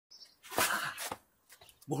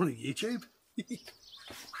Morning, YouTube.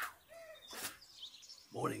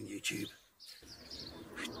 Morning, YouTube.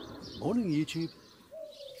 Morning, YouTube.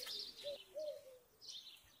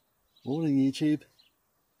 Morning, YouTube.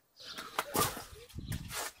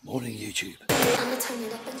 Morning, YouTube. I'm gonna turn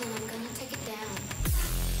it up and then I'm gonna take it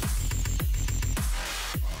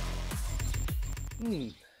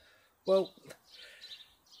down. Well,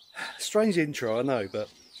 strange intro, I know, but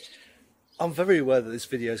I'm very aware that this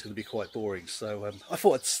video is going to be quite boring, so I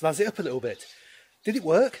thought I'd snazz it up a little bit. Did it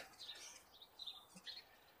work?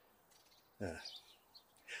 Yeah.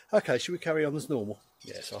 Okay, should we carry on as normal?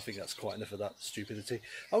 Yes, I think that's quite enough of that stupidity.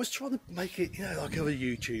 I was trying to make it, you know, like other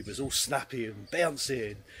YouTubers, all snappy and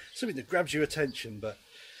bouncy and something that grabs your attention, but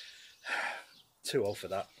too old for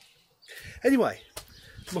that. Anyway,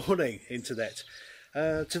 morning, internet.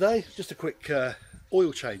 Today, just a quick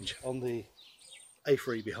oil change on the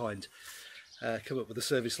A3 behind. Come up with the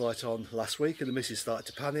service light on last week and the missus started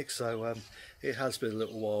to panic, so it has been a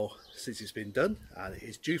little while since it's been done and it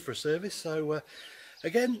is due for a service. So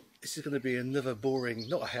again, this is going to be another boring,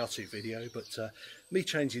 not a how-to video, but me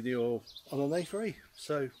changing the oil on an A3.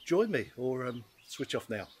 So join me or switch off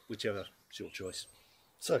now, whichever is your choice.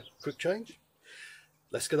 So, quick change.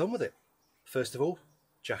 Let's get on with it. First of all,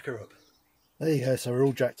 jack her up. There you go, so we're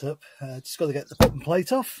all jacked up. Just got to get the bottom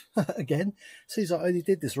plate off again. Seems I only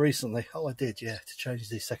did this recently. Oh, I did, yeah, to change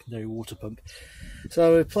the secondary water pump.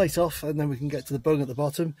 So plate off, and then we can get to the bung at the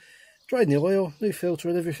bottom, drain the oil, new filter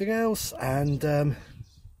and everything else, and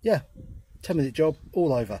yeah, 10-minute job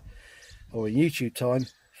all over. Or in YouTube time,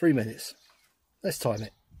 3 minutes. Let's time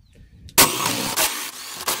it.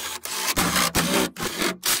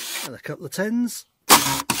 And a couple of 10s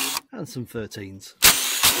and some 13s.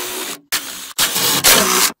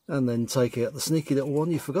 And then take out the sneaky little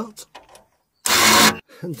one you forgot.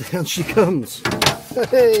 And down she comes.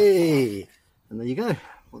 Hey! And there you go.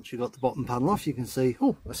 Once you've got the bottom panel off, you can see,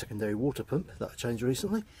 oh, a secondary water pump that I changed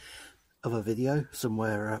recently. Other video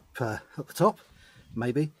somewhere up the top,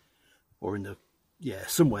 maybe. Or in the, yeah,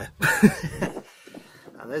 somewhere.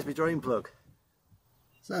 And there's my drain plug.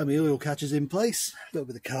 So my oil catcher's in place. A little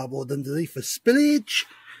bit of cardboard underneath for spillage.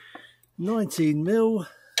 19mm.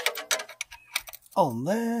 On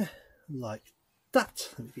there, like that.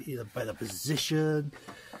 Let me get you in a better position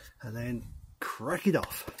and then crack it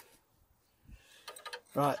off.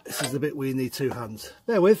 Right, this is the bit where you need 2 hands.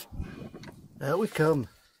 Bear with. Out we come.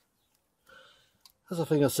 As I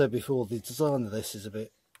think I said before, the design of this is a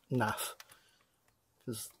bit naff.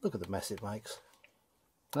 Because look at the mess it makes.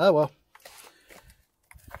 Oh well.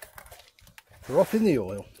 Drop in the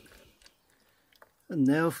oil. And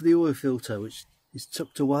now for the oil filter, which is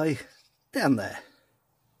tucked away down there.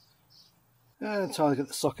 And try to get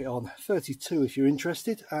the socket on. 32 if you're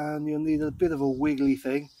interested, and you'll need a bit of a wiggly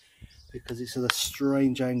thing because it's at a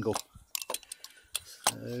strange angle.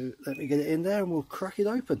 So let me get it in there and we'll crack it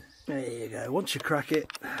open. There you go. Once you crack it,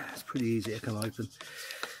 it's pretty easy to come open.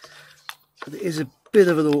 But it is a bit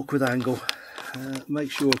of an awkward angle.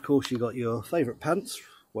 Make sure, of course, you got your favourite pants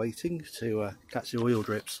waiting to catch the oil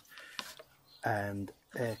drips. And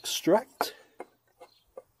extract.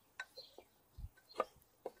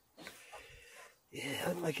 Yeah,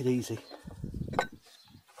 don't make it easy.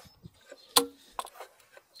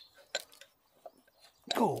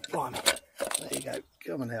 Oh, blimey. There you go,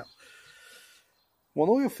 coming out. 1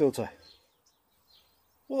 oil filter.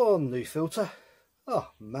 1 new filter. Oh,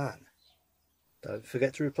 man. Don't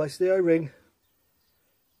forget to replace the O-ring.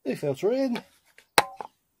 New filter in.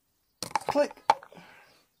 Click.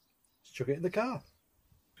 Let's chuck it in the car.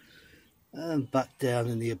 And back down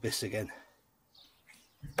in the abyss again.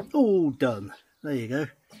 All done. There you go.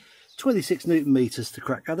 26 Newton meters to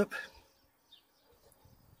crack that up.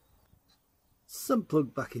 Some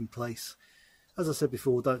plug back in place. As I said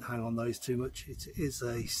before, don't hang on those too much. It is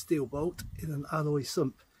a steel bolt in an alloy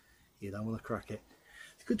sump. You don't want to crack it.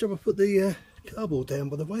 Good job I put the cardboard down,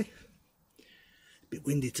 by the way. A bit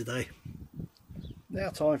windy today. Now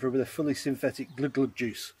time for a bit of fully synthetic glug glug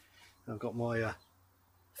juice. I've got my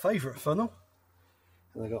favourite funnel.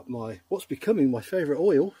 And I got my, what's becoming my favourite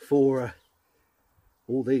oil for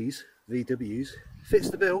all these VWs. Fits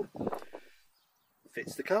the bill,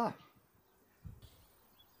 fits the car.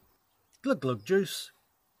 Glug glug juice,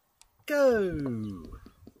 go!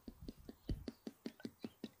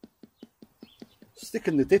 Stick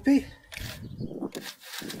in the dippy.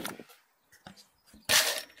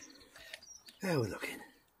 There we're looking.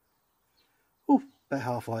 Oh, about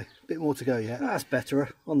halfway, bit more to go yet. That's better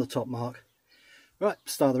on the top mark. Right,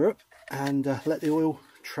 start her up and let the oil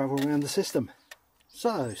travel around the system.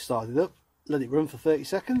 So, start it up, let it run for 30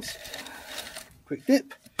 seconds, quick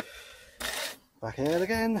dip, Back out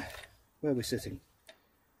again. Where are we sitting?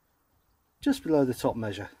 Just below the top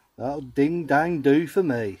measure. That'll ding dang do for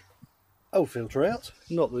me. Old filter out.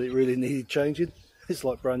 Not that it really needed changing. It's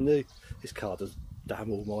like brand new. This car does damn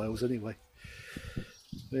all miles anyway.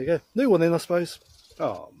 There you go. New one in, I suppose.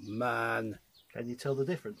 Oh man. Can you tell the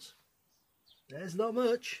difference? There's not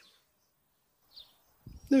much.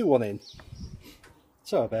 New one in.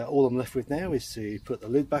 So about all I'm left with now is to put the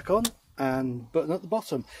lid back on and button at the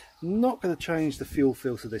bottom. Not going to change the fuel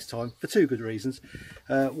filter this time for two good reasons.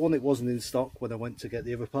 One, it wasn't in stock when I went to get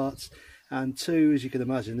the other parts, and two, as you can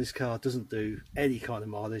imagine, this car doesn't do any kind of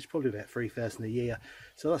mileage, probably about 3,000 a year,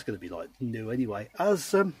 so that's going to be like new anyway,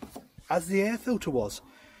 as the air filter was.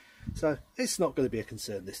 So it's not going to be a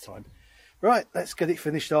concern this time. Right, let's get it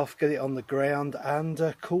finished off, get it on the ground,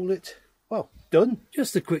 and call it, well, done.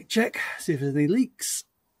 Just a quick check, see if there's any leaks.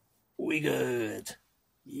 We good.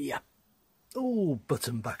 Yeah. All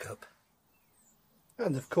button back up.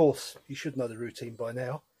 And of course, you should know the routine by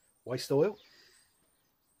now. Waste oil,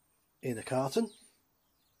 in a carton,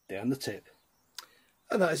 down the tip.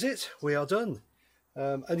 And that is it, we are done.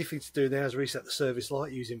 Only thing to do now is reset the service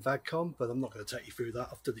light using VAGCOM, but I'm not going to take you through that,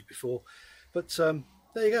 I've done it before. But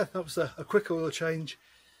there you go, that was a quick oil change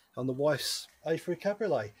on the wife's A3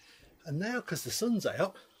 Cabriolet. And now, because the sun's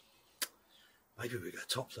out, maybe we go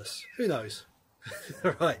topless, who knows.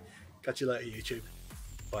 Alright, catch you later YouTube,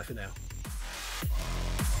 bye for now.